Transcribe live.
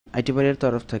IT বাড়ির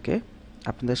তরফ থেকে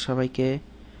আপনাদের সবাইকে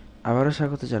আবারও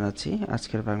স্বাগত জানাচ্ছি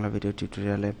আজকের বাংলা ভিডিও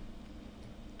টিউটোরিয়ালে।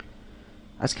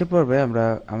 আজকের পর্বে আমরা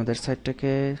আমাদের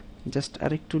সাইটটাকে জাস্ট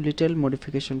আরেকটু লিটল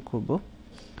মডিফিকেশন করব।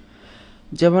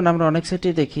 যেমন আমরা অনেক সাইটে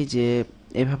দেখি যে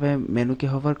এভাবে মেনুকে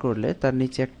হোভার করলে তার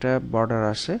নিচে একটা বর্ডার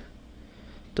আসে,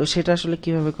 তো সেটা আসলে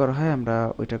কিভাবে করা হয় আমরা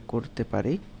ওইটা করতে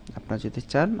পারি। আপনারা যদি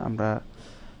চান আমরা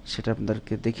সেটা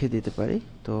আপনাদেরকে দেখিয়ে দিতে পারি।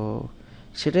 তো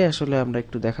সেটাই আসলে আমরা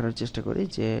একটু দেখানোর চেষ্টা করি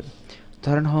যে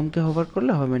ধরেন হোমকে হোভার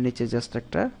করলে হোমের নিচে জাস্ট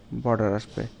একটা বর্ডার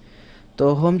আসবে। তো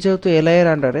হোম যেহেতু এলআই এর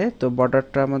আন্ডারে, তো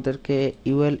বর্ডারটা আমাদেরকে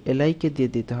ইউএল এলআই কে দিয়ে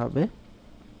দিতে হবে।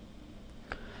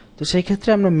 তো সেই ক্ষেত্রে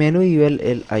আমরা মেনু ইউএল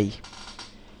এলআই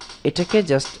এটাকে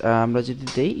জাস্ট আমরা যদি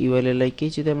দেই ইউএল এলআই কে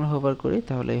যদি আমরা হোভার করি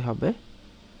তাহলেই হবে।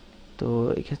 তো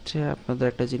এই ক্ষেত্রে আপনাদের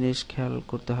একটা জিনিস খেয়াল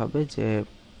করতে হবে যে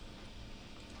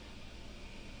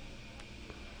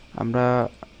আমরা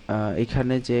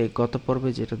এখানে যে গত পর্বে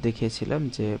যেটা দেখিয়েছিলাম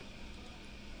যে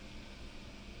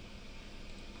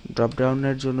ড্রপ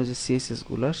ডাউনের জন্য যে সিএসএস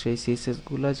গুলো, সেই সিএসএস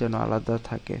গুলো যেন আলাদা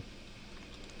থাকে।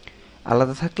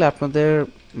 আলাদা থাকলে আপনাদের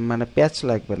মানে প্যাচ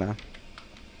লাগবে না।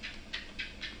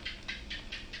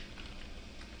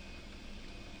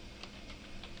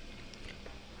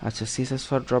 আচ্ছা, সিএসএস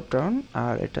ফর ড্রপ ডাউন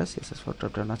আর এটা সিএসএস ফর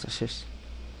ড্রপ ডাউন। আচ্ছা, শেষ।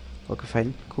 ওকে, ফাইন,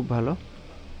 খুব ভালো।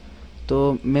 তো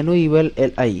মেনু ইউএল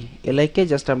এলআই এলআই কে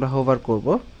জাস্ট আমরা হোভার করব।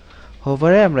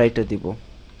 হোভারে আমরা এটা দিব।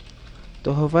 তো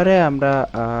হোভারে আমরা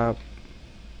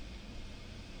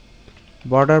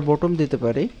বর্ডার বটম দিতে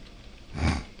পারি,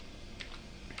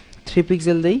 3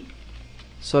 পিক্সেল দেই,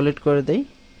 সলিড করে দেই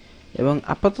এবং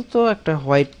আপাতত একটা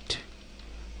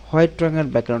হোয়াইট রঙের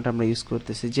ব্যাকগ্রাউন্ড আমরা ইউজ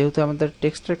করতেছি। যেহেতু আমাদের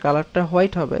টেক্সটের কালারটা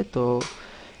হোয়াইট হবে, তো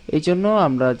এই জন্য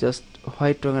আমরা জাস্ট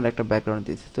হোয়াইট রঙের একটা ব্যাকগ্রাউন্ড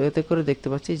দিচ্ছি। তো এতে করে দেখতে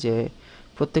পাচ্ছি যে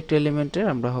প্রত্যেকটা এলিমেন্টের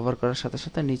আমরা হোভার করার সাথে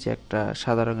সাথে নিচে একটা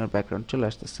সাদা রঙের ব্যাকগ্রাউন্ড চলে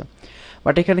আসতেছে।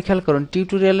 বাট এখানে খেয়াল করুন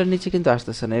টিউটোরিয়ালের নিচে কিন্তু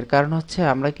আসতেছে না। এর কারণ হচ্ছে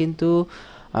আমরা কিন্তু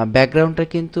ব্যাকগ্রাউন্ডটা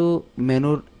কিন্তু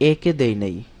মেনুর এ কে দেই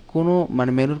নাই। কোনো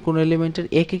মানে মেনুর কোনো এলিমেন্টের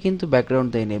এ কে কিন্তু ব্যাকগ্রাউন্ড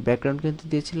দেই নাই, ব্যাকগ্রাউন্ড কিন্তু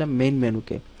দিয়েছিলাম মেইন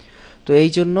মেনুকে। তো এই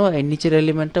জন্য এই নিচের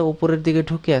এলিমেন্টটা উপরের দিকে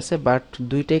ঢুকে আছে, বাট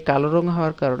দুইটাই কালো রং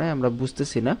হওয়ার কারণে আমরা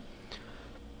বুঝতেছি না।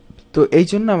 তো এই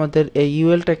জন্য আমাদের এই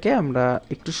ইউএলটাকে আমরা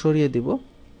একটু সরিয়ে দিব।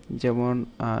 যেমন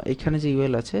এখানে যে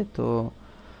ইউএল আছে, তো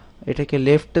এটাকে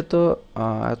লেফটে তো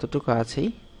এতটুকু আছেই।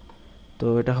 তো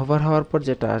এটা হোভার হওয়ার পর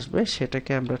যেটা আসবে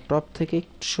সেটাকে আমরা টপ থেকে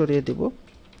একটু সরিয়ে দিব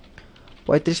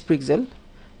 35 পিক্সেল।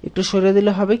 একটু সরিয়ে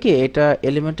দিলে হবে কি, এটা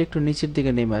এলিমেন্ট একটু নিচের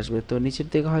দিকে নেমে আসবে। তো নিচের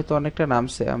দিকে হয়তো অনেকটা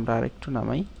নামছে, আমরা আরেকটু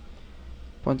নামাই,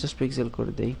 50 পিক্সেল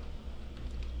করে দেই।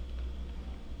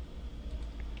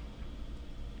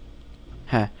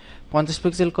 হ্যাঁ, 50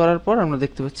 পিক্সেল করার পর আমরা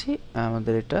দেখতে পাচ্ছি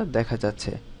আমাদের এটা দেখা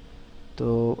যাচ্ছে। তো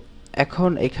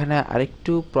এখন এখানে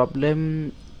আরেকটু প্রবলেম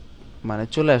মানে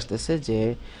চলে আসতেছে যে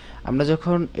আমরা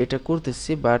যখন এটা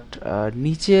করতেছি বাট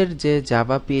নিচের যে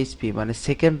জাভা পিএইচপি মানে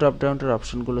সেকেন্ড ড্রপ ডাউনের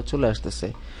অপশনগুলো চলে আসতেছে।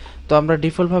 তো আমরা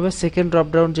ডিফল্টভাবে সেকেন্ড ড্রপ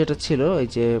ডাউন যেটা ছিল, এই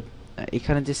যে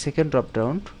এখানে যে সেকেন্ড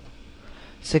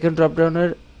ড্রপ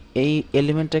ডাউনের এই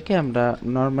এলিমেন্টটাকে আমরা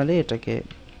নর্মালি এটাকে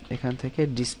এখান থেকে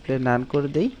ডিসপ্লে নান করে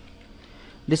দেই।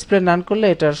 ডিসপ্লে নান করলে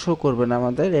এটা আর শো করবে না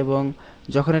আমাদের, এবং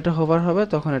যখন এটা হোভার হবে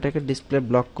তখন এটাকে ডিসপ্লে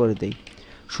ব্লক করে দেই।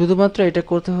 শুধুমাত্র এটা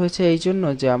করতে হয়েছে এই জন্য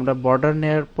যে আমরা বর্ডার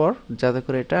নেওয়ার পর যাতে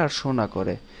করে এটা আর শো না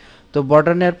করে। তো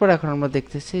বর্ডার নেওয়ার পর এখন আমরা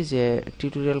দেখতেছি যে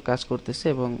টিউটোরিয়াল কাজ করতেছে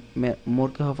এবং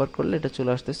মোরকে হোভার করলে এটা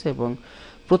চলে আসতেছে এবং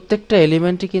প্রত্যেকটা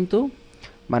এলিমেন্টই কিন্তু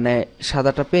মানে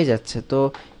সাদাটা পেয়ে যাচ্ছে। তো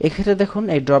এক্ষেত্রে দেখুন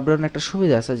এই ড্রপডাউন একটা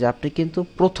সুবিধা আছে যে আপনি কিন্তু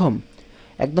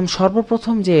একদম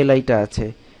সর্বপ্রথম যে এলআইটা আছে,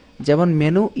 যেমন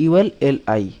মেনু ইউএল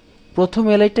এলআই, প্রথম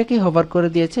এলআইটাকেই হোভার করে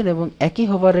দিয়েছেন এবং একই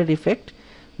হোভারের ইফেক্ট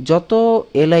যত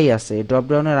এলআই আছে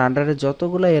ড্রপডাউনের আন্ডারে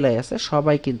যতগুলো এলআই আছে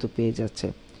সবাই কিন্তু পেয়ে যাচ্ছে।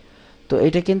 তো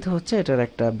এটা কিন্তু হচ্ছে এটার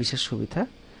একটা বিশেষ সুবিধা।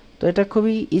 তো এটা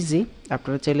খুবই ইজি।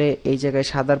 আপনারা চাইলে এই জায়গায়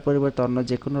সাদার পরিবর্তে অন্য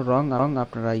যে কোনো রং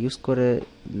আপনারা ইউজ করে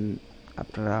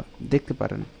আপনারা দেখতে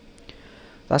পারেন।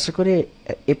 তো আশা করি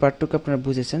এই পার্টটুকু আপনারা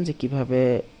বুঝেছেন যে কিভাবে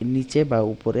নিচে বা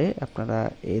উপরে আপনারা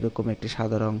এরকম একটি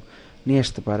সাদা রং নিয়ে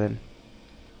আসতে পারেন।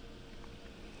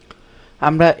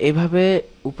 আমরা এভাবে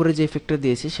উপরে যে ইফেক্টটা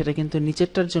দিয়েছি সেটা কিন্তু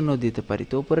নিচেরটার জন্য দিতে পারি।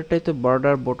 তো উপরেরটাই তো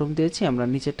বর্ডার বটম দিয়েছি, আমরা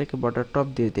নিচেরটাকে বর্ডার টপ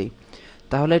দিয়ে দেই,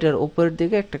 তাহলে এটার উপরের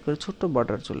দিকে একটা করে ছোট্ট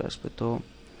বর্ডার চলে আসবে। তো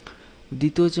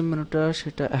দ্বিতীয় যে মেনুটা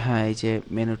সেটা, হ্যাঁ, এই যে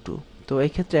মেনু 2। তো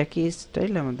এই ক্ষেত্রে একই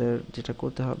স্টাইল আমাদের যেটা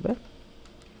করতে হবে,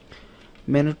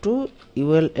 মেনু 2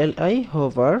 ইউএল এলআই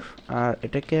হোভার, আর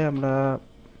এটাকে আমরা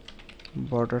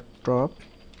বর্ডার টপ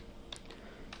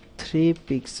 3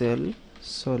 পিক্সেল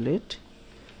সলিড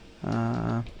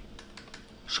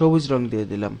সবুজ রং দিয়ে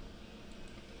দিলাম।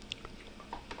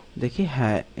 দেখি,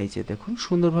 হ্যাঁ, এই যে দেখুন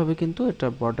সুন্দরভাবে কিন্তু এটা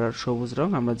বর্ডার সবুজ রং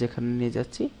আমরা যেখানে নিয়ে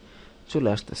যাচ্ছি চলে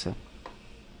আসতেছে।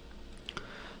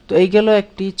 তো এই গেল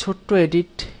একটি ছোট্ট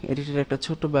এডিটের একটা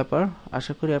ছোট্ট ব্যাপার।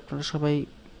 আশা করি আপনারা সবাই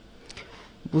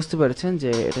বুঝতে পেরেছেন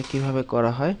যে এটা কিভাবে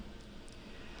করা হয়।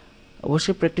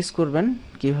 অবশ্যই প্র্যাকটিস করবেন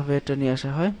কিভাবে এটা নিয়ে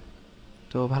আসা হয়।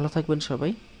 তো ভালো থাকবেন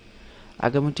সবাই।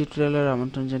 আগামী টিউটোরিয়ালের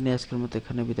আমন্ত্রণ জানিয়ে আজকের মতো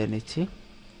এখানে বিদায় নিচ্ছি।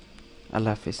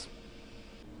 আল্লাহ হাফিজ।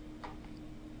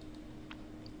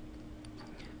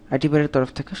 আইটি বাইরের তরফ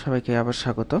থেকে সবাইকে আবার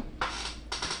স্বাগত।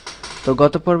 তো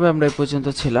গত পর্বে আমরা এই পর্যন্ত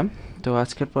ছিলাম। তো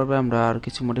আজকের পর্বে আমরা আর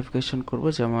কিছু মডিফিকেশন করব,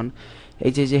 যেমন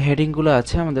এই যে হেডিংগুলো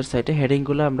আছে আমাদের সাইটে,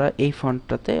 হেডিংগুলো আমরা এই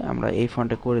ফন্টটাতে আমরা এই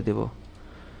ফন্টে করে দেব।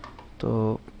 তো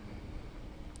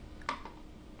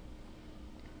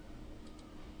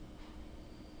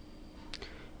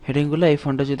হেডিংগুলো এই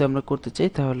ফন্টে যদি আমরা করতে চাই,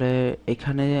 তাহলে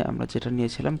এখানে আমরা যেটা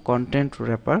নিয়েছিলাম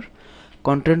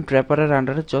কন্টেন্ট র্যাপারের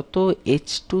আন্ডারে যত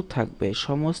H2 থাকবে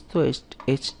সমস্ত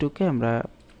H2 কে আমরা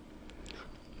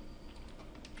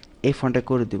এই ফন্টে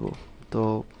করে দিব। তো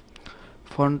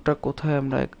ফন্টটা কোথায়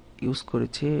আমরা ইউজ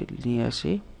করেছি নিয়ে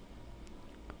আসি,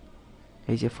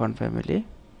 এই যে ফন্ট ফ্যামিলি।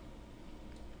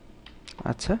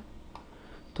 আচ্ছা,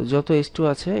 তো যত H2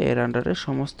 আছে এর আন্ডারে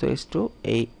সমস্ত H2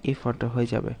 এই ফন্টে হয়ে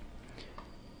যাবে।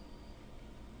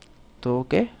 তো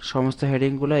ওকে, সমস্ত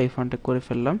হেডিংগুলো এই ফন্টে করে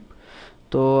ফেললাম।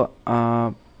 তো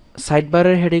সাইড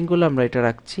বারের হেডিংগুলো আমরা এটা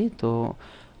রাখছি। তো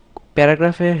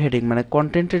প্যারাগ্রাফের হেডিং মানে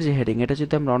কন্টেন্টের যে হেডিং, এটা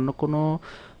যদি আমরা অন্য কোনো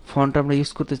ফন্ট আমরা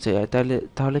ইউজ করতে চাই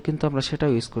তাহলে কিন্তু আমরা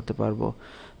সেটাও ইউজ করতে পারবো।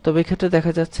 তবে এক্ষেত্রে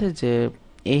দেখা যাচ্ছে যে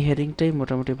এই হেডিংটাই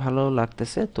মোটামুটি ভালো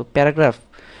লাগতেছে। তো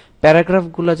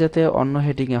প্যারাগ্রাফগুলো যাতে অন্য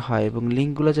হেডিংয়ে হয় এবং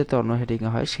লিঙ্কগুলো যাতে অন্য হেডিংয়ে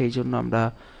হয়, সেই জন্য আমরা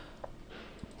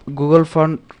গুগল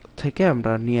ফন্ট থেকে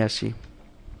আমরা নিয়ে আসি।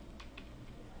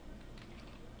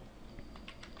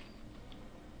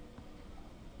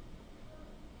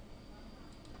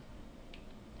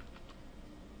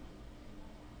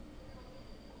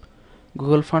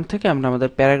 গুগল ফন্ট থেকে আমরা আমাদের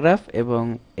প্যারাগ্রাফ এবং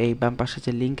এই বাম পাশে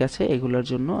যে লিঙ্ক আছে এগুলোর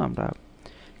জন্য আমরা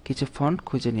কিছু ফন্ট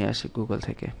খুঁজে নিয়ে আসি গুগল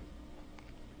থেকে।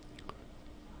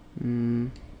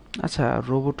 আচ্ছা,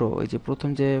 রোবোটো এই যে প্রথম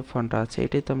যে ফন্টটা আছে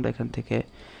এটাই তো আমরা এখান থেকে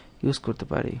ইউজ করতে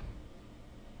পারি।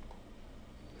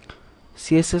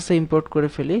 সিএসএস এ ইম্পোর্ট করে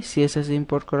ফেলি। সিএসএস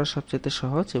ইম্পোর্ট করা সবচেয়ে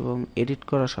সহজ এবং এডিট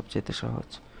করা সবচেয়ে সহজ।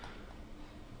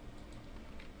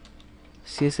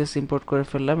 সিএসএস ইম্পোর্ট করে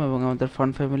ফেললাম এবং আমাদের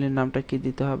ফন্ট ফ্যামিলির নামটা কি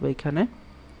দিতে হবে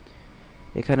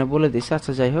এখানে বলে দিছি।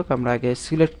 আচ্ছা, যাই হোক, আমরা আগে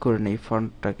সিলেক্ট করে নিই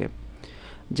ফন্টটাকে।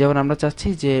 যেমন আমরা চাচ্ছি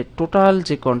যে টোটাল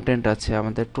যে কন্টেন্ট আছে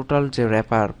আমাদের, টোটাল যে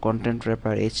কন্টেন্ট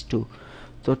র্যাপার H2,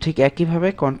 তো ঠিক একইভাবে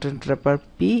কন্টেন্ট র্যাপার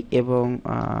পি এবং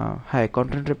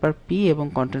কন্টেন্ট র্যাপার পি এবং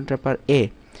কন্টেন্ট র্যাপার এ,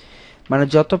 মানে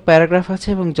যত প্যারাগ্রাফ আছে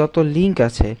এবং যত লিঙ্ক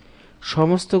আছে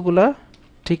সমস্তগুলা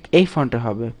ঠিক এই ফন্টে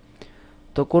হবে।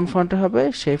 তো কোন ফন্টে হবে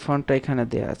সেই ফন্টটা এখানে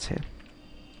দেয়া আছে।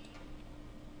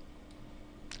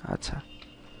 আচ্ছা,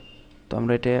 তো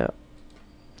আমরা এটা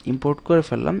ইম্পোর্ট করে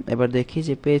ফেললাম। এবার দেখি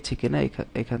যে পেয়েছি কিনা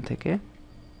এখান থেকে।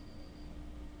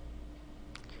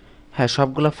 হ্যাঁ,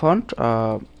 সবগুলা ফন্ট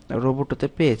রোবোটোতে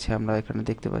পেয়েছে। আমরা এখানে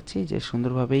দেখতে পাচ্ছি যে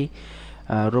সুন্দরভাবেই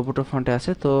রোবোটো ফন্টে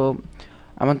আছে। তো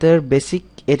আমাদের বেসিক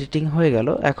এডিটিং হয়ে গেল।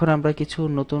 এখন আমরা কিছু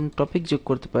নতুন টপিক যোগ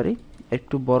করতে পারি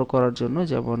একটু বড় করার জন্য।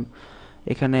 যেমন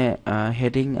এখানে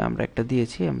হেডিং আমরা একটা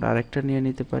দিয়েছি, আমরা আরেকটা নিয়ে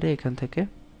নিতে পারি এখান থেকে।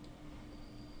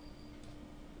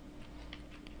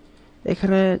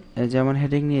 এখানে যেমন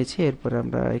হেডিং নিয়েছি, এরপরে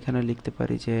আমরা এখানে লিখতে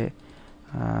পারি যে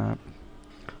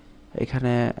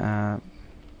এখানে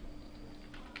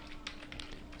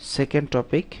সেকেন্ড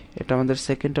টপিক, এটা আমাদের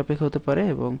সেকেন্ড টপিক হতে পারে।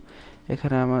 এবং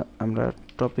এখানে আমরা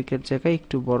টপিকের জায়গায়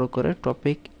একটু বড় করে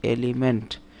টপিক এলিমেন্ট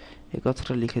এই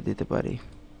কথাটা লিখে দিতে পারি।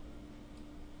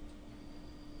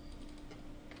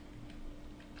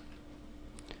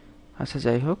 আচ্ছা,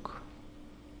 যাই হোক,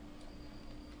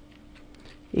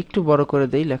 একটু বড় করে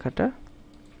দেই লেখাটা।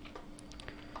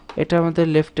 এটা আমাদের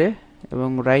লেফটে এবং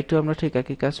রাইটেও আমরা ঠিক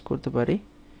একই কাজ করতে পারি,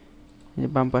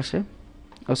 বাম পাশে।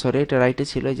 সরি, এটা রাইটে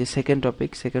ছিল। এই যে সেকেন্ড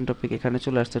টপিক এখানে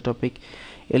চলে আসছে, টপিক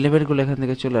এলিমেন্টগুলো এখান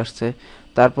থেকে চলে আসছে।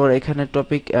 তারপর এখানে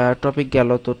টপিক গেল।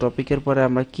 তো টপিকের পরে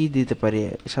আমরা কি দিতে পারি,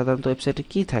 সাধারণত ওয়েবসাইটে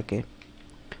কি থাকে,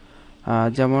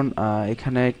 যেমন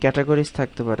এখানে ক্যাটাগরিজ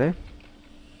থাকতে পারে,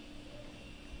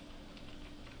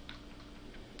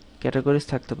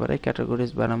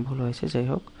 ক্যাটাগরিজ বানাম ভুল হয়েছে, যাই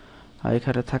হোক।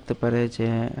 এখানে থাকতে পারে যে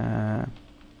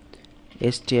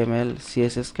HTML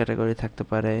CSS ক্যাটাগরি থাকতে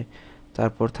পারে।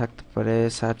 তারপর থাকতে পারে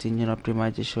সার্চ ইঞ্জিন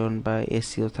অপটিমাইজেশন বা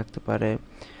SEO থাকতে পারে।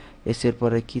 এর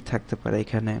পরে কি থাকতে পারে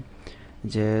এখানে,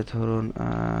 যে ধরুন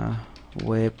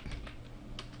ওয়েব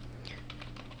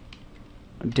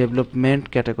ডেভেলপমেন্ট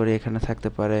ক্যাটাগরি এখানে থাকতে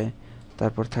পারে।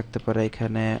 তারপর থাকতে পারে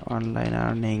এখানে অনলাইন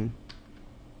আর্নিং,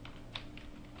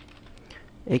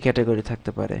 এই ক্যাটাগরি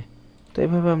থাকতে পারে। তো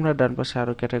এইভাবে আমরা ডান পাশে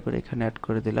আরও ক্যাটাগরি এখানে অ্যাড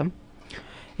করে দিলাম।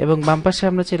 এবং বাম পাশে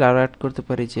আমরা চাইলে আরও অ্যাড করতে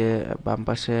পারি, যে বাম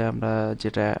পাশে আমরা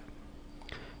যেটা,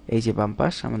 এই যে বাম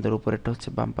পাশ, আমাদের উপরেরটা হচ্ছে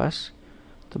বাম পাশ।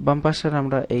 তো বাম পাশের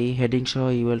আমরা এই হেডিং সহ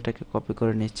ইউএলটাকে কপি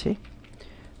করে নিচ্ছি।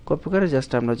 কপি করে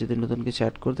জাস্ট আমরা যদি নতুন কিছু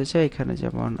অ্যাড করতে চাই, এখানে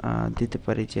যেমন দিতে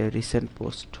পারি যে রিসেন্ট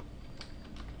পোস্ট।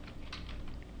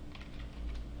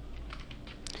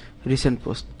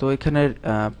 তো এখানে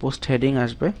পোস্ট হেডিং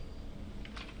আসবে,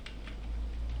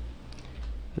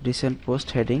 রিসেন্ট পোস্ট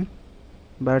হেডিং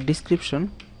বা ডিসক্রিপশন,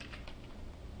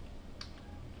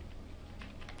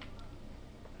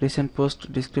 রিসেন্ট পোস্ট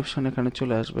ডিসক্রিপশন এখানে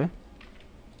চলে আসবে।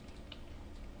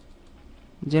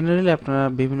 জেনারেলি আপনারা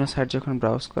বিভিন্ন সাইট যখন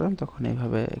ব্রাউজ করেন তখন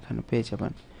এইভাবে এখানে পেয়ে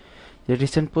যাবেন যে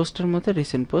রিসেন্ট পোস্টের মধ্যে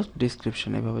রিসেন্ট পোস্ট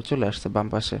ডিসক্রিপশন এভাবে চলে আসছে বাম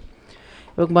পাশে।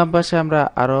 এবং বাম পাশে আমরা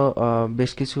আরও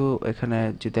বেশ কিছু, এখানে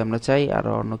যদি আমরা চাই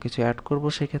আরও অন্য কিছু অ্যাড করব,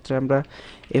 সেক্ষেত্রে আমরা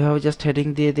এভাবে জাস্ট হেডিং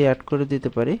দিয়ে দিয়ে অ্যাড করে দিতে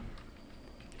পারি।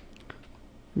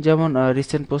 যেমন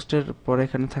রিসেন্ট পোস্টের পরে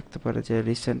এখানে থাকতে পারে যে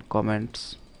রিসেন্ট কমেন্টস।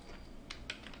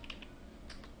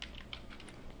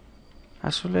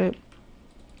 আসলে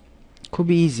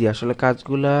খুবই ইজি, আসলে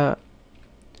কাজগুলা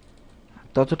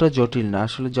ততটা জটিল না।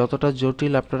 আসলে যতটা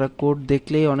জটিল, আপনারা কোড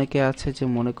দেখলেই অনেকে আছে যে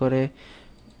মনে করে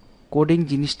কোডিং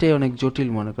জিনিসটাই অনেক জটিল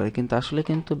মনে করে, কিন্তু আসলে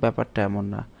কিন্তু ব্যাপারটা এমন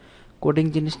না। কোডিং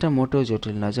জিনিসটা মোটেও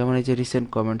জটিল না। যেমন এই যে রিসেন্ট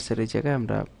কমেন্টসের এই জায়গায়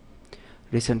আমরা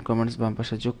রিসেন্ট কমেন্টস বাম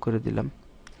পাশে যোগ করে দিলাম।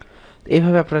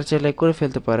 এইভাবে আপনারা চাইলে করে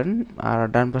ফেলতে পারেন। আর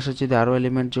ডান পাশে যদি আরও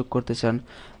এলিমেন্ট যোগ করতে চান,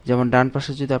 যেমন ডান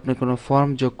পাশে যদি আপনি কোনো ফর্ম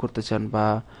যোগ করতে চান, বা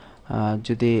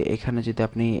যদি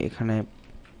আপনি এখানে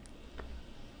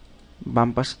বাম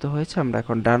পাশে তো হয়েছে, আমরা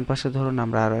এখন ডান পাশে ধরুন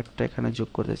আমরা আরও একটা এখানে যোগ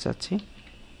করতে চাচ্ছি।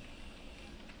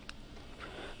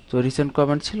 তো রিসেন্ট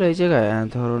কমেন্ট ছিল এই জায়গায়,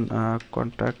 ধরুন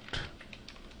কন্ট্যাক্ট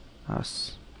আস।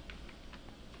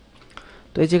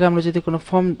 তো এই জায়গায় আমরা যদি কোনো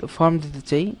ফর্ম দিতে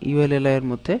চাই ইউএলএলআই এর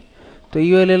মধ্যে, তো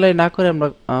ইউএলএলআই না করে আমরা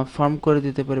ফর্ম করে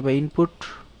দিতে পারি, বা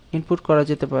ইনপুট করা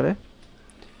যেতে পারে।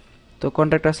 তো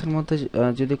কন্ট্যাক্ট আসের মধ্যে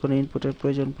যদি কোনো ইনপুটের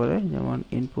প্রয়োজন পড়ে, যেমন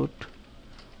ইনপুট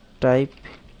টাইপ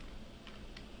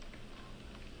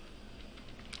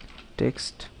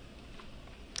টেক্সট,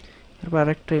 এরপর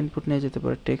আরেকটা ইনপুট নিয়ে যেতে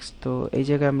পারে টেক্সট। তো এই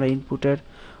জায়গায় আমরা ইনপুটের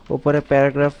উপরে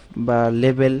প্যারাগ্রাফ বা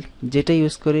লেবেল যেটা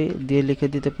ইউজ করি দিয়ে লিখে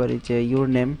দিতে পারি যে ইউর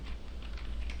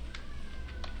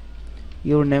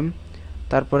নেম।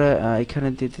 তারপরে এখানে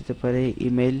দিয়ে দিতে পারি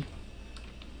ইমেল।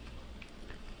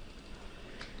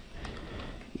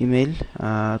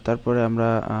 তারপরে আমরা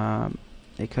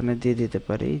এখানে দিয়ে দিতে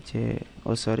পারি যে,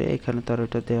 সরি, এখানে তো আর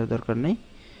ওটা দেওয়ার দরকার নেই।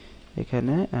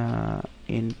 এখানে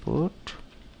ইনপুট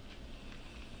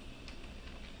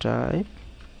টাইপ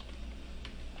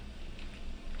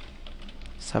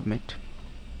সাবমিট।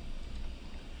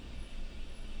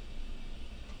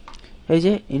 এই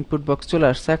যে ইনপুট বক্স চলে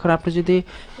আসছে। এখন আপনি যদি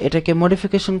এটাকে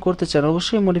মডিফিকেশন করতে চান,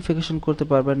 অবশ্যই মডিফিকেশন করতে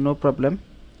পারবেন, নো প্রবলেম।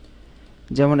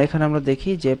 যেমন এখানে আমরা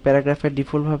দেখি যে প্যারাগ্রাফের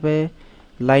ডিফল্টভাবে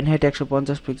লাইন হাইট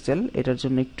 150 পিক্সেল, এটার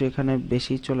জন্য একটু এখানে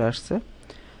বেশি চলে আসছে।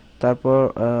 তারপর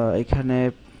এখানে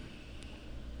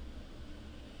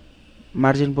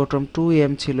মার্জিন বটম 2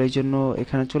 em ছিল, এই জন্য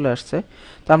এখানে চলে আসছে।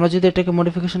 তো আমরা যদি এটাকে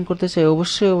মডিফিকেশন করতে চাই,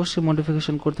 অবশ্যই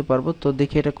মডিফিকেশন করতে পারবো। তো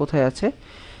দেখি এটা কোথায় আছে।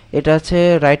 এটা আছে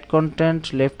রাইট কন্টেন্ট,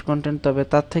 লেফট কন্টেন্ট, তবে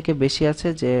তার থেকে বেশি আছে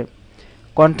যে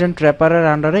কন্টেন্ট র্যাপারের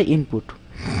আন্ডারে ইনপুট।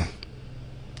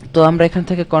 তো আমরা এখান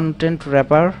থেকে কন্টেন্ট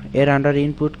র্যাপার এর আন্ডারে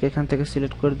ইনপুট এখান থেকে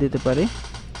সিলেক্ট করে দিতে পারি।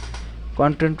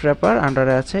 কন্টেন্ট র্যাপার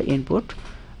আন্ডারে আছে ইনপুট।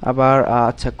 আবার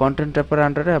আচ্ছা, কন্টেন্ট র্যাপার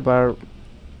আন্ডারে আবার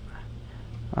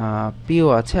পিও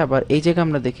আছে। আবার এই জায়গায়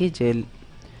আমরা দেখি যে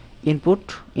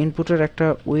ইনপুটের একটা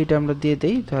উইড আমরা দিয়ে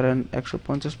দেই, ধরেন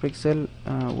 150 পিক্সেল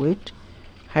উইড।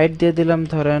 হাইট দিয়ে দিলাম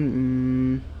ধরেন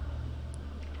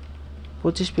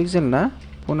 25 পিক্সেল না,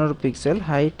 15 পিক্সেল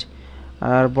হাইট।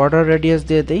 আর বর্ডার রেডিয়াস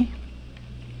দিয়ে দেই,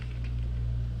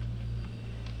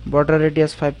 বর্ডার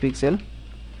রেডিয়াস 5 পিক্সেল।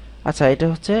 আচ্ছা, এটা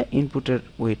হচ্ছে ইনপুটের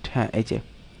উইড। হ্যাঁ, এই যে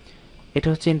এটা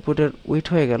হচ্ছে ইনপুটের উইড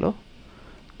হয়ে গেল।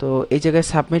 তো এই জায়গায়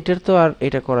সাবমিটের তো আর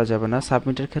এটা করা যাবে না,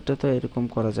 সাবমিটের ক্ষেত্রে তো এরকম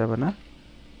করা যাবে না।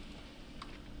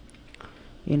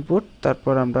 ইনপুট,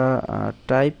 তারপর আমরা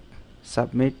টাইপ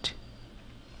সাবমিট।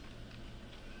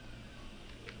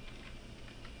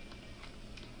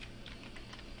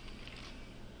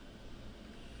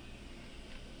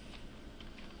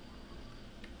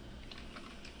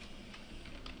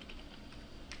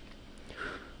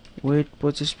 Weed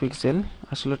 25 pixel.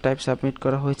 আসলে টাইপ সাবমিট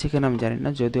করা হয়েছে কিনা আমি জানি না,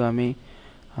 যদিও আমি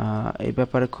এই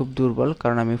ব্যাপারে খুব দুর্বল,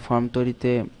 কারণ আমি ফর্ম তৈরিতে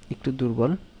একটু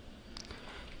দুর্বল।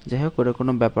 যাই হোক, ওটা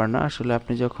কোনো ব্যাপার না। আসলে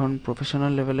আপনি যখন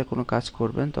প্রফেশনাল লেভেলে কোনো কাজ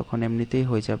করবেন তখন এমনিতেই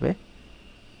হয়ে যাবে।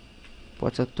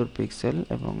 75 পিক্সেল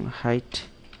এবং হাইট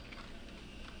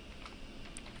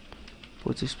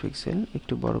 25 পিক্সেল।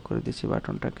 একটু বড় করে দিচ্ছি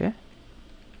বাটনটাকে।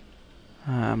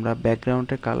 হ্যাঁ, আমরা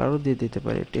ব্যাকগ্রাউন্ডের কালারও দিয়ে দিতে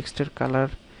পারি, টেক্সটের কালার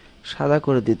সাদা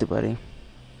করে দিতে পারি।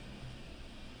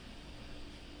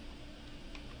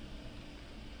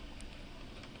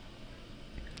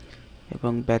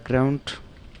 এবং ব্যাকগ্রাউন্ড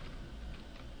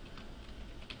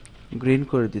গ্রিন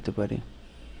করে দিতে পারি।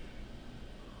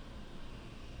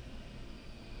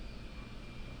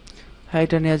 হ্যাঁ,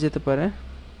 এটা নেওয়া যেতে পারে।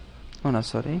 ও না,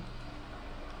 সরি,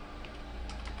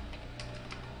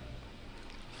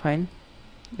 ফাইন,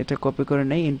 এটা কপি করে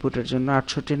নেই ইনপুটের জন্য।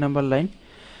 68 নাম্বার লাইন,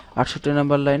 68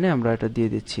 নাম্বার লাইনে আমরা এটা দিয়ে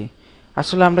দিচ্ছি।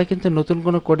 আসলে আমরা কিন্তু নতুন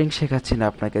কোনো কোডিং শেখাচ্ছি না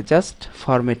আপনাকে, জাস্ট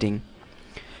ফরম্যাটিং।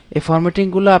 এই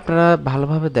ফরম্যাটিংগুলো আপনারা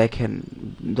ভালোভাবে দেখেন,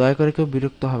 দয়া করে কেউ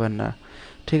বিরক্ত হবেন না,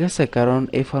 ঠিক আছে? কারণ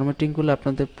এই ফরম্যাটিংগুলো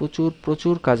আপনাদের প্রচুর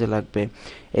প্রচুর কাজে লাগবে।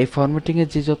 এই ফরম্যাটিংয়ে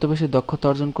যে যত বেশি দক্ষতা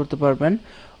অর্জন করতে পারবেন,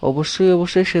 অবশ্যই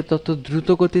অবশ্যই সে তত দ্রুত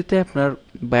গতিতে আপনার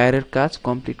বাইরের কাজ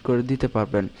কমপ্লিট করে দিতে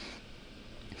পারবেন।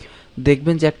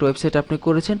 দেখবেন যে একটা ওয়েবসাইট আপনি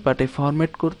করেছেন, বাট এই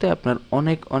ফরম্যাট করতে আপনার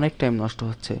অনেক অনেক টাইম নষ্ট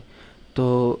হচ্ছে। তো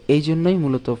এই জন্যই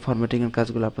মূলত ফরম্যাটিংয়ের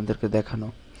কাজগুলো আপনাদেরকে দেখানো।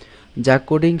 যা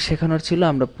কোডিং শেখানোর ছিল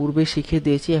আমরা পূর্বেই শিখিয়ে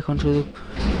দিয়েছি,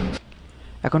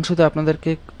 এখন শুধু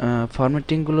আপনাদেরকে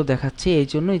ফরম্যাটিংগুলো দেখাচ্ছি, এই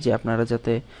জন্যই যে আপনারা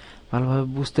যাতে ভালোভাবে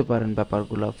বুঝতে পারেন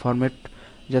ব্যাপারগুলো, ফরম্যাট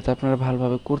যাতে আপনারা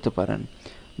ভালোভাবে করতে পারেন।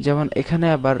 যেমন এখানে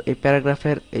আবার এই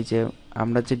প্যারাগ্রাফের এই যে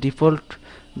আমরা যে ডিফল্ট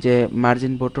যে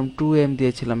মার্জিন বটম 2m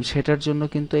দিয়েছিলাম, সেটার জন্য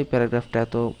কিন্তু এই প্যারাগ্রাফটা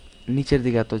এত নিচের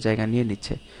দিকে এত জায়গা নিয়ে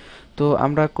নিচ্ছে। তো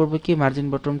আমরা করব কি, মার্জিন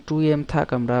বটম 2m থাক,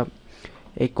 আমরা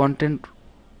এই কন্টেন্ট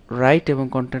রাইট এবং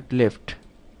কন্টেন্ট লেফট,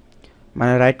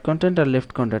 মানে রাইট কন্টেন্ট আর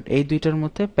লেফট কন্টেন্ট, এই দুইটার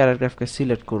মধ্যে প্যারাগ্রাফকে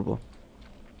সিলেক্ট করব।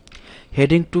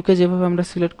 হেডিং 2কে যেভাবে আমরা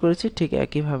সিলেক্ট করেছি ঠিক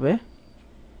একইভাবে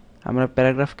আমরা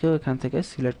প্যারাগ্রাফকেও এখান থেকে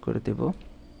সিলেক্ট করে দেব।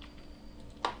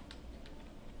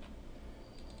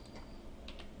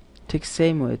 ঠিক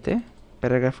সেম ওয়েতে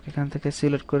প্যারাগ্রাফকে এখান থেকে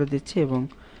সিলেক্ট করে দিচ্ছি এবং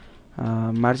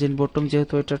মার্জিন বটম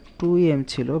যেহেতু এটা 2em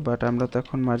ছিল, বাট আমরা তো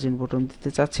এখন মার্জিন বটম দিতে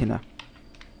চাচ্ছি না,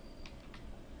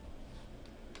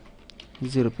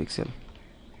 0 পিক্সেল।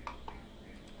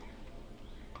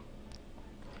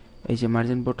 এই যে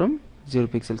মার্জিন বটম 0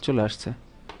 পিক্সেল চলে আসছে।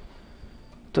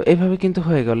 তো এইভাবে কিন্তু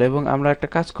হয়ে গেল। এবং আমরা একটা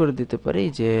কাজ করে দিতে পারি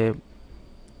যে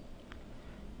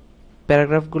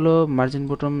প্যারাগ্রাফগুলো মার্জিন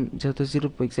বটম যেহেতু 0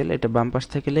 পিক্সেল, এটা বাম পাশ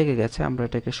থেকে লেগে গেছে, আমরা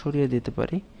এটাকে সরিয়ে দিতে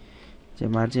পারি যে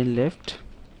মার্জিন লেফট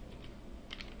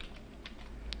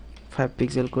 5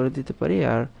 পিক্সেল করে দিতে পারি।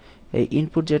 আর এই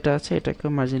ইনপুট যেটা আছে এটাকে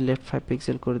মার্জিন লেফট 5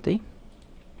 পিক্সেল করে দেই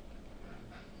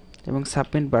এবং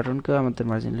সাবমিট বাটনকেও আমাদের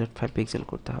মার্জিন লেফট 5 পিক্সেল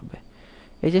করতে হবে।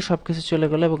 এই যে সবকিছু চলে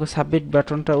গেল এবং সাবমিট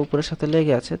বাটনটা উপরের সাথে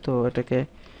লেগে আছে, তো এটাকে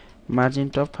মার্জিন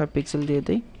টপ 5 পিক্সেল দিয়ে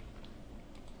দেই।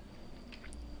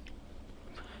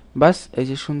 বাস, এই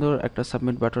যে সুন্দর একটা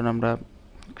সাবমিট বাটন আমরা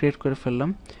ক্রিয়েট করে ফেললাম।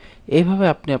 এইভাবে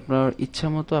আপনি আপনার ইচ্ছা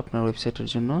মতো আপনার ওয়েবসাইটের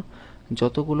জন্য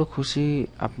যতগুলো খুশি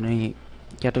আপনি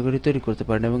ক্যাটাগরি তৈরি করতে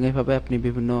পারেন এবং এইভাবে আপনি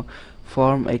বিভিন্ন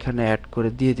ফর্ম এখানে অ্যাড করে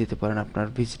দিয়ে দিতে পারেন আপনার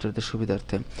ভিজিটরদের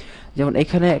সুবিধার্থে। যেমন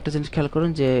এখানে একটা জিনিস খেয়াল করুন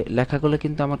যে লেখাগুলো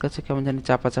কিন্তু আমার কাছে কেমন জানি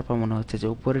চাপা চাপা মনে হচ্ছে, যে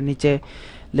উপরে নিচে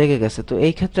লেগে গেছে। তো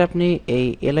এই ক্ষেত্রে আপনি এই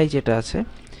এলআই যেটা আছে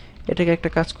এটাকে একটা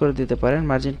কাজ করে দিতে পারেন,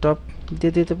 মার্জিন টপ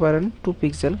দিয়ে দিতে পারেন 2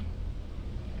 পিক্সেল।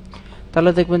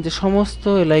 তাহলে দেখবেন যে সমস্ত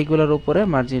এলআইগুলোর উপরে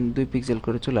মার্জিন 2 পিক্সেল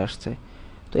করে চলে আসছে।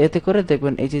 তো এতে করে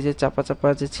দেখবেন এই যে চাপা চাপা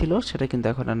যে ছিল সেটা কিন্তু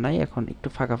এখন আর নাই, এখন একটু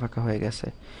ফাঁকা ফাঁকা হয়ে গেছে।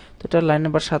 তো এটা লাইন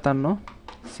নাম্বার 57,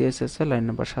 সিএসএস এর লাইন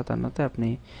নাম্বার 57তে আপনি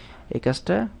এই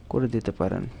কাজটা করে দিতে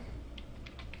পারেন।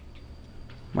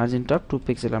 মার্জিন টপ 2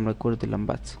 পিক্সেল আমরা করে দিলাম,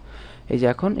 বাস। এই যে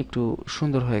এখন একটু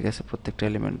সুন্দর হয়ে গেছে প্রত্যেকটা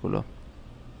এলিমেন্টগুলো।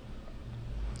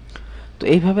 তো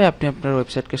এইভাবে আপনি আপনার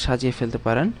ওয়েবসাইটকে সাজিয়ে ফেলতে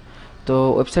পারেন। তো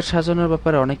ওয়েবসাইট সাজানোর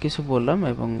ব্যাপারে অনেক কিছু বললাম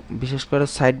এবং বিশেষ করে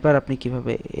সাইড বার আপনি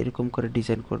কিভাবে এরকম করে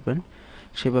ডিজাইন করবেন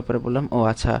সে ব্যাপারে বললাম। ও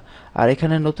আচ্ছা, আর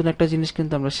এখানে নতুন একটা জিনিস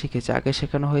কিন্তু আমরা শিখেছি, আগে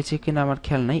শেখানো হয়েছে কিনা আমার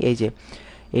খেয়াল নাই। এই যে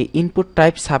এই ইনপুট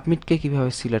টাইপ সাবমিটকে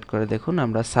কিভাবে সিলেক্ট করে, দেখুন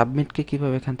আমরা সাবমিটকে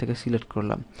কিভাবে এখান থেকে সিলেক্ট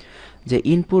করলাম। যে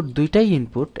ইনপুট, দুইটাই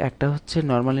ইনপুট, একটা হচ্ছে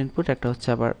নর্মাল ইনপুট, একটা হচ্ছে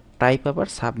আবার টাইপ আবার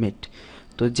সাবমিট।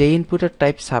 তো যে ইনপুটের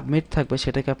টাইপ সাবমিট থাকবে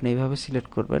সেটাকে আপনি এইভাবে সিলেক্ট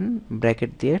করবেন,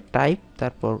 ব্র্যাকেট দিয়ে টাইপ,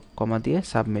 তারপর কমা দিয়ে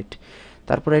সাবমিট,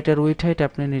 তারপর এটার উইডথ হাইট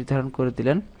আপনি নির্ধারণ করে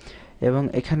দিলেন। এবং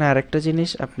এখানে আরেকটা জিনিস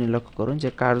আপনি লক্ষ্য করুন যে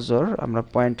কার্সর আমরা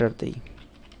পয়েন্টার দেই,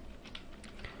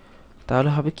 তাহলে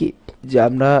হবে কি যে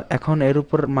আমরা এখন এর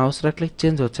উপর মাউস রাখলে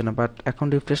চেঞ্জ হচ্ছে না, বাট এখন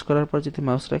রিফ্রেশ করার পর যদি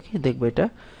মাউস রাখি দেখবো এটা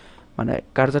মানে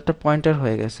কার্সরটা পয়েন্টার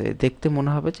হয়ে গেছে, দেখতে মনে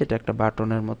হবে যে এটা একটা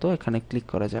বাটনের মতো, এখানে ক্লিক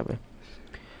করা যাবে।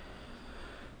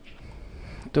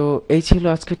 তো এই ছিল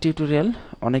আজকে টিউটোরিয়াল,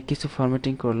 অনেক কিছু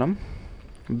ফরম্যাটিং করলাম।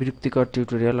 বিরক্তিকর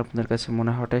টিউটোরিয়াল আপনার কাছে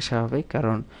মনে হওয়াটাই স্বাভাবিক,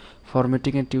 কারণ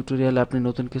ফরম্যাটিংয়ের টিউটোরিয়াল আপনি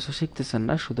নতুন কিছু শিখতেছেন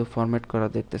না, শুধু ফরম্যাট করা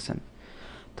দেখতেছেন।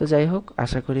 তো যাই হোক,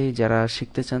 আশা করি যারা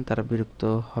শিখতে চান তারা বিরক্ত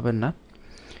হবেন না।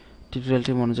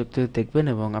 টিউটোরিয়ালটি মনোযোগ দিয়ে দেখবেন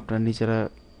এবং আপনারা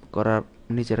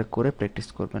নিজেরা করে প্র্যাকটিস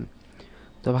করবেন।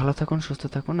 তো ভালো থাকুন, সুস্থ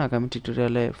থাকুন। আগামী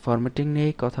টিউটোরিয়ালে ফরম্যাটিং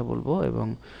নিয়েই কথা বলবো এবং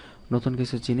নতুন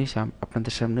কিছু জিনিস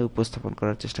আপনাদের সামনে উপস্থাপন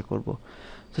করার চেষ্টা করব।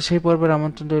 তো সেই পর্বের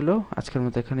আমন্ত্রণ রইল। আজকের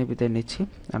মতো এখানে বিদায় নিচ্ছি।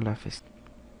 আল্লাহ হাফিজ।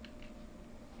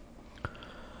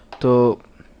 তো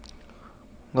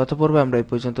গত পর্বে আমরা এই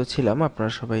পর্যন্ত ছিলাম,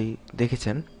 আপনারা সবাই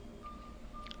দেখেছেন।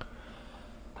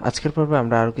 আজকের পর্বে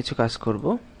আমরা আরও কিছু কাজ করব,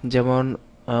 যেমন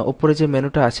উপরে যে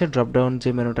মেনুটা আছে, ড্রপডাউন যে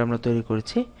মেনুটা আমরা তৈরি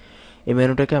করেছি, এই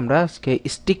মেনুটাকে আমরা আজকে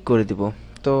স্টিক করে দিব।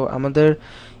 তো আমাদের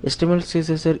HTML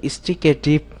CSS এর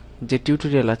স্টিকেটিভ যে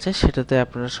টিউটোরিয়াল আছে সেটাতে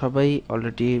আপনারা সবাই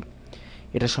অলরেডি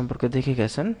এটা সম্পর্কে দেখে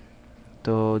গেছেন।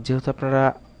 তো যেহেতু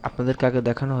আপনাদেরকে আগে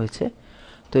দেখানো হয়েছে,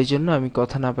 তো এই জন্য আমি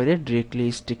কথা না বাইরে ডিরেক্টলি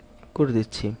স্টিক করে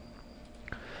দিচ্ছি।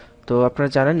 তো আপনারা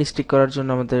জানেন স্টিক করার জন্য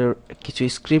আমাদের কিছু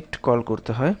স্ক্রিপ্ট কল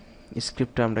করতে হয়।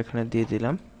 স্ক্রিপ্টটা আমরা এখানে দিয়ে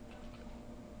দিলাম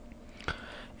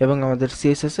এবং আমাদের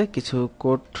CSS এ কিছু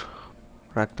কোড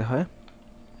রাখতে হয়,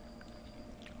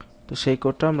 তো সেই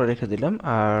কোডটা আমরা রেখে দিলাম।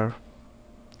 আর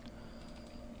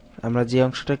আমরা যে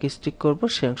অংশটাকে স্টিক করব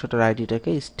সেই অংশটার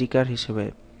আইডিটাকে স্টিকার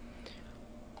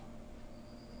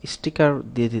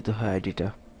দিয়ে দিতে হয় আইডিটা।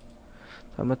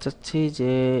 আমরা চাচ্ছি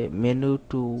যে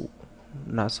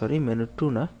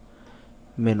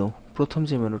মেনু প্রথম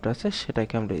যে মেনুটা আছে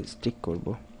সেটাকে আমরা স্টিক করব।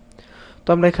 তো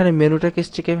আমরা এখানে মেনুটাকে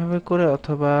স্টিক এভাবে করে,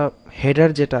 অথবা হেডার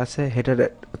যেটা আছে হেডার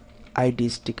আইডি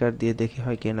স্টিকার দিয়ে দেখি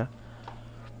হয় কিনা।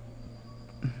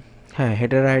 হ্যাঁ,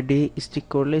 হেডার আইডি স্টিক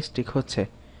করলে স্টিক হচ্ছে,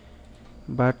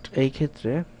 বাট এই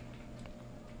ক্ষেত্রে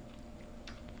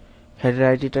হেডার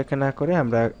আইডিটাকে না করে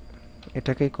আমরা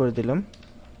এটাকেই করে দিলাম।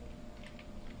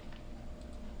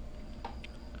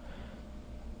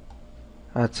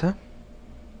 আচ্ছা,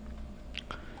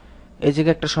 এই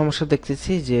জায়গায় একটা সমস্যা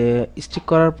দেখতেছি যে স্টিক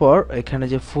করার পর এখানে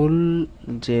যে ফুল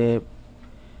যে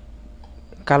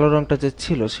কালো রংটা যে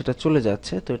ছিল সেটা চলে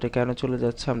যাচ্ছে। তো এটা কেন চলে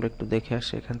যাচ্ছে আমরা একটু দেখে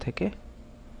আসি এখান থেকে।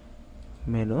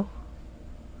 মেনু,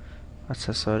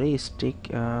 আচ্ছা sorry, stick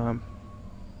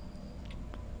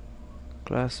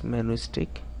class menu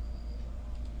stick.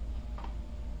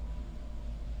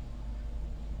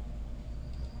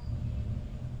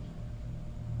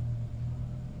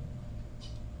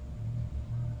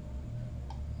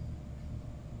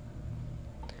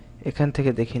 এখান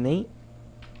থেকে দেখে নেই,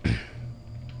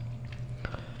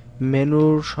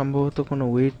 মেনুর সম্ভবত কোনো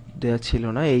উইড দেওয়া ছিল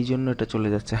না, এই জন্য এটা চলে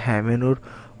যাচ্ছে। হ্যাঁ, মেনুর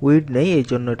উইড নেই, এই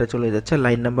জন্য এটা চলে যাচ্ছে।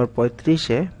 লাইন নাম্বার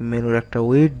 35-এ মেনুর একটা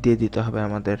উইড দিয়ে দিতে হবে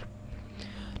আমাদের।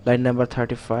 লাইন নাম্বার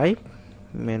 35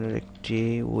 মেনুর একটি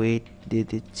উইড দিয়ে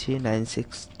দিচ্ছি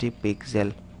 960 পিক্সেল।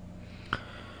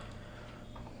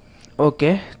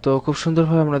 ওকে, তো খুব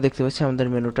সুন্দরভাবে আমরা দেখতে পাচ্ছি আমাদের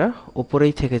মেনুটা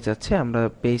উপরেই থেকে যাচ্ছে। আমরা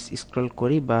পেজ স্ক্রল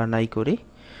করি বা নাই করি,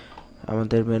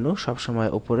 আমাদের মেনু সবসময়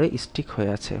উপরে স্টিক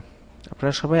হয়ে আছে।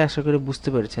 আপনারা সবাই আশা করি বুঝতে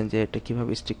পেরেছেন যে এটা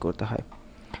কিভাবে স্টিক করতে হয়।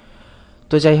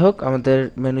 তো যাই হোক, আমাদের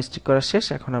মেনু স্টিক করা শেষ।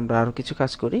 এখন আমরা আরও কিছু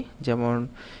কাজ করি, যেমন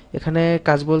এখানে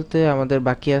কাজ বলতে আমাদের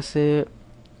বাকি আছে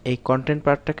এই কন্টেন্ট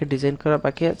পার্টটাকে ডিজাইন করা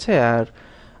বাকি আছে, আর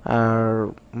আর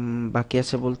বাকি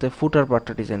আছে বলতে ফুটার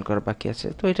পার্টটা ডিজাইন করা বাকি আছে।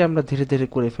 তো এটা আমরা ধীরে ধীরে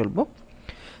করে ফেলবো।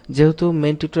 যেহেতু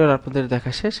মেইন টিউটোরিয়াল আপনাদের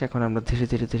দেখা শেষ, এখন আমরা ধীরে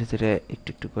ধীরে একটু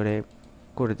একটু করে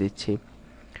করে দিচ্ছি।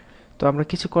 তো আমরা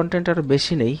কিছু কন্টেন্ট আরও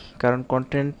বেশি নেই, কারণ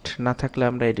কন্টেন্ট না থাকলে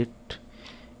আমরা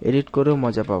এডিট করেও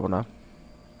মজা পাবো না।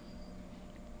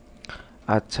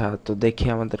 আচ্ছা, তো দেখি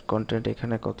আমাদের কন্টেন্ট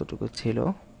এখানে কতটুকু ছিল।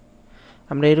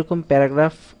 আমরা এরকম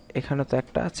প্যারাগ্রাফ, এখানে তো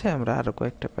একটা আছে, আমরা আরো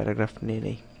কয়েকটা প্যারাগ্রাফ নিয়ে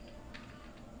নেই,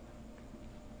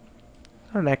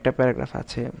 কারণ একটা প্যারাগ্রাফ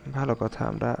আছে, ভালো কথা।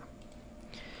 আমরা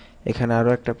এখানে আরো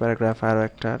একটা প্যারাগ্রাফ, আরো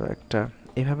একটা,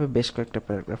 এভাবে বেশ কয়েকটা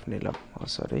প্যারাগ্রাফ নিলাম। ও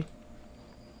সরি,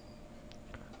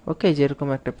 ওকে, যেরকম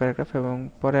একটা প্যারাগ্রাফ, এবং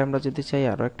পরে আমরা যদি চাই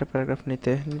আরো একটা প্যারাগ্রাফ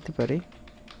নিতে পারি।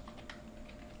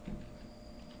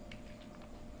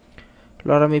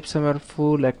 লরাম ইপসামের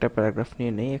ফুল একটা প্যারাগ্রাফ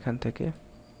নিয়ে নেই এখান থেকে।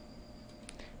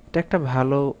 এটা একটা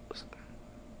ভালো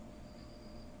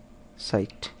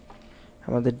সাইট,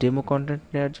 আমাদের ডেমো কন্টেন্ট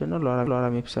নেওয়ার জন্য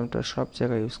লরাম ইপসামটা সব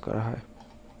জায়গায় ইউজ করা হয়।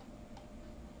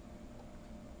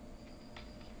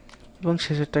 এবং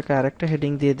শেষেরটাকে আরেকটা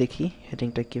হেডিং দিয়ে দেখি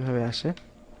হেডিংটা কিভাবে আসে।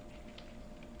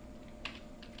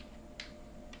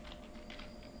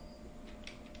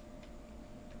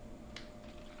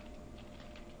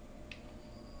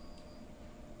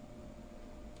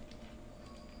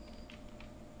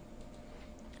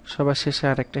 সবার শেষে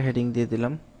আরেকটা হেডিং দিয়ে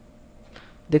দিলাম,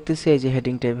 দেখতেছি এই যে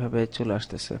হেডিংটা এইভাবে চলে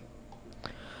আসতেছে।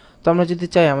 তো আমরা যদি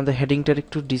চাই আমাদের হেডিংটার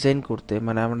একটু ডিজাইন করতে,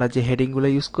 মানে আমরা যে হেডিংগুলো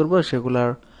ইউজ করব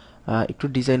সেগুলোর একটু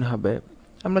ডিজাইন হবে,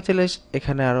 আমরা চাইলে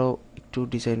এখানে আরো একটু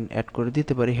ডিজাইন অ্যাড করে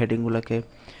দিতে পারি হেডিংগুলোকে,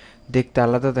 দেখতে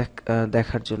আলাদা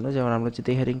দেখার জন্য। যেমন আমরা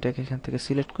যদি হেডিংটাকে এখান থেকে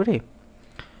সিলেক্ট করি,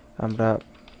 আমরা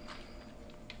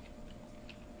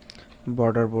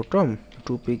বর্ডার বটম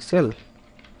 2 পিক্সেল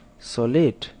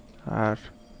সলিড আর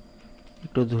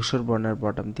একটু ধূসর বর্ণের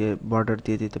বর্ডার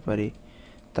দিয়ে দিতে পারি।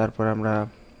 তারপর আমরা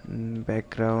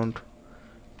ব্যাকগ্রাউন্ড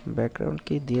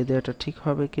কি দিয়ে দেওয়াটা ঠিক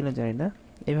হবে কিনা জানি না,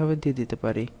 এভাবে দিয়ে দিতে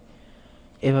পারি।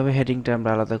 এভাবে হেডিংটা আমরা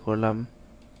আলাদা করলাম।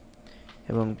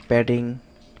 এবং প্যাডিং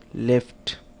লেফট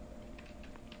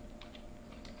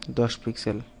 10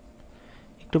 পিক্সেল,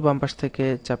 একটু বাম পাশ থেকে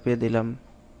চাপিয়ে দিলাম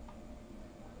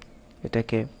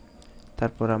এটাকে।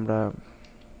 তারপর আমরা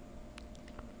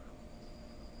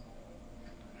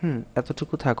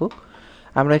এতটুকু থাকুক।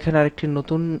 আমরা এখানে আরেকটি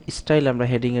নতুন স্টাইল আমরা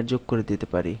হেডিং এর যোগ করে দিতে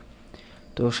পারি।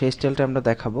 তো সেই স্টাইলটা আমরা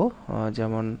দেখাবো।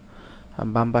 যেমন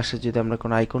বাম পাশে যদি আমরা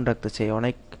কোনো আইকন রাখতে চাই,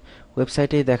 অনেক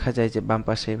ওয়েবসাইটেই দেখা যায় যে বাম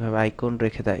পাশে এইভাবে আইকন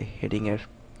রেখে দেয় হেডিং এর।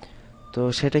 তো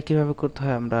সেটা কিভাবে করতে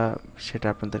হয় আমরা সেটা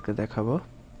আপনাদেরকে দেখাবো।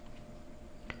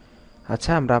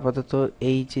 আচ্ছা, আমরা আপাতত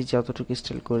এই যে যতটুকু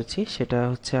স্টাইল করেছি সেটা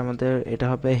হচ্ছে আমাদের, এটা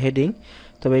হবে হেডিং,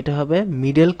 তবে এটা হবে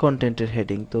মিডল কন্টেন্টের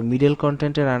হেডিং। তো মিডল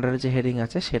কন্টেন্টের আন্ডারে যে হেডিং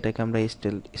আছে সেটাকে আমরা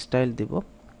স্টাইল দিব।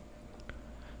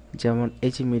 যেমন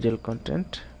এই যে মিডল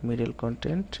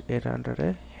কন্টেন্ট এর আন্ডারে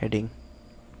হেডিং।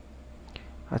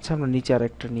 আচ্ছা, আমরা নিচে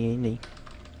আরেকটা নিয়েই নেই।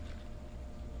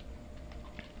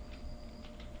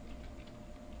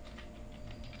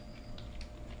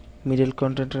 মিডল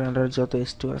কন্টেন্টের আন্ডারে যত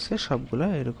S2 আছে সবগুলো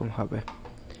এরকম হবে।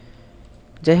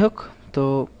 যাই হোক, তো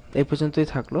এই পর্যন্তই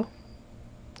থাকলো।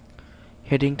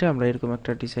 হেডিংটা আমরা এরকম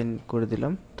একটা ডিজাইন করে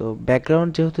দিলাম। তো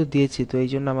ব্যাকগ্রাউন্ড যেহেতু দিয়েছি, তো এই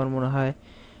জন্য আমার মনে হয়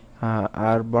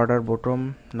আর বর্ডার বটম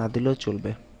না দিলেও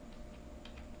চলবে।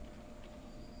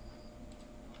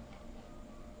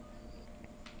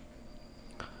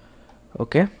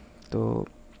 ওকে, তো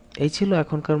এই ছিল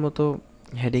এখনকার মতো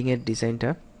হেডিং এর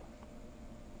ডিজাইনটা।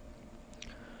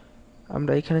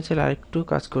 আমরা এখানে চাইলে আরেকটু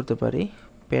কাজ করতে পারি।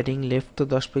 প্যাডিং লেফট তো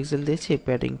 10 পিক্সেল দিয়েছি,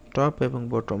 প্যাডিং টপ এবং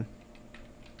বটম,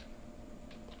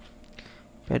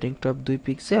 প্যাডিং টপ 2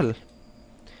 পিক্সেল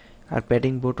আর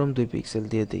প্যাডিং বটম 2 পিক্সেল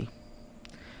দিয়ে দিই।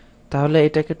 তাহলে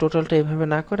এটাকে টোটালটা এভাবে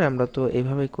না করে আমরা তো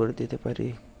এইভাবেই করে দিতে পারি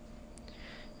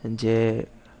যে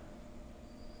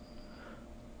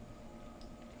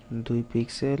 2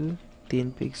 পিক্সেল, 3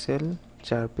 পিক্সেল,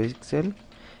 4 পিক্সেল,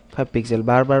 5 পিক্সেল।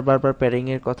 বারবার প্যাডিং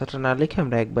এর কথাটা না লিখে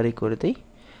আমরা একবারই করে দেই।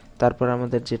 তারপর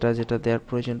আমাদের যেটা যেটা দেওয়ার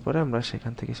প্রয়োজন পড়ে আমরা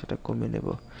সেখান থেকে সেটা কমিয়ে নেব।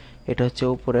 এটা হচ্ছে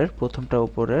উপরের, প্রথমটা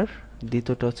উপরের,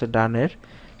 দ্বিতীয়টা হচ্ছে ডানের।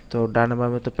 তো ডানে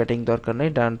বামে তো প্যাডিং দরকার নেই,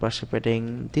 ডান পাশে প্যাডিং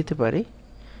দিতে পারি।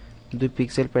 2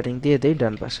 পিক্সেল প্যাডিং দিয়ে দেই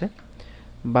ডান পাশে।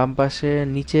 বাম পাশে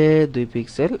নিচে 2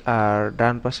 পিক্সেল আর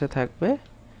ডান পাশে থাকবে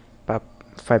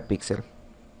 5 পিক্সেল।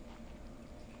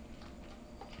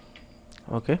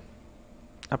 ওকে,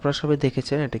 আপনারা সবাই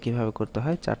দেখেছেন এটা কিভাবে করতে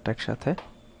হয়, চারটা একসাথে।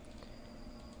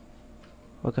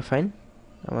 ওকে, ফাইন,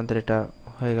 আমাদের এটা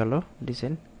হয়ে গেল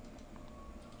ডিজাইন।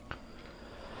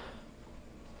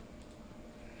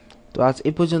 তো আজ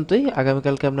এই পর্যন্তই।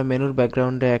 আগামীকালকে আমরা মেনুর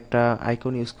ব্যাকগ্রাউন্ডে একটা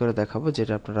আইকন ইউজ করে দেখাবো,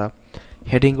 যেটা আপনারা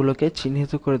হেডিংগুলোকে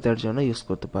চিহ্নিত করে দেওয়ার জন্য ইউজ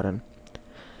করতে পারেন।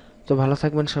 তো ভালো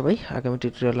থাকবেন সবাই, আগামী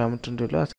টিউটোরিয়ালে আমন্ত্রণ রইল।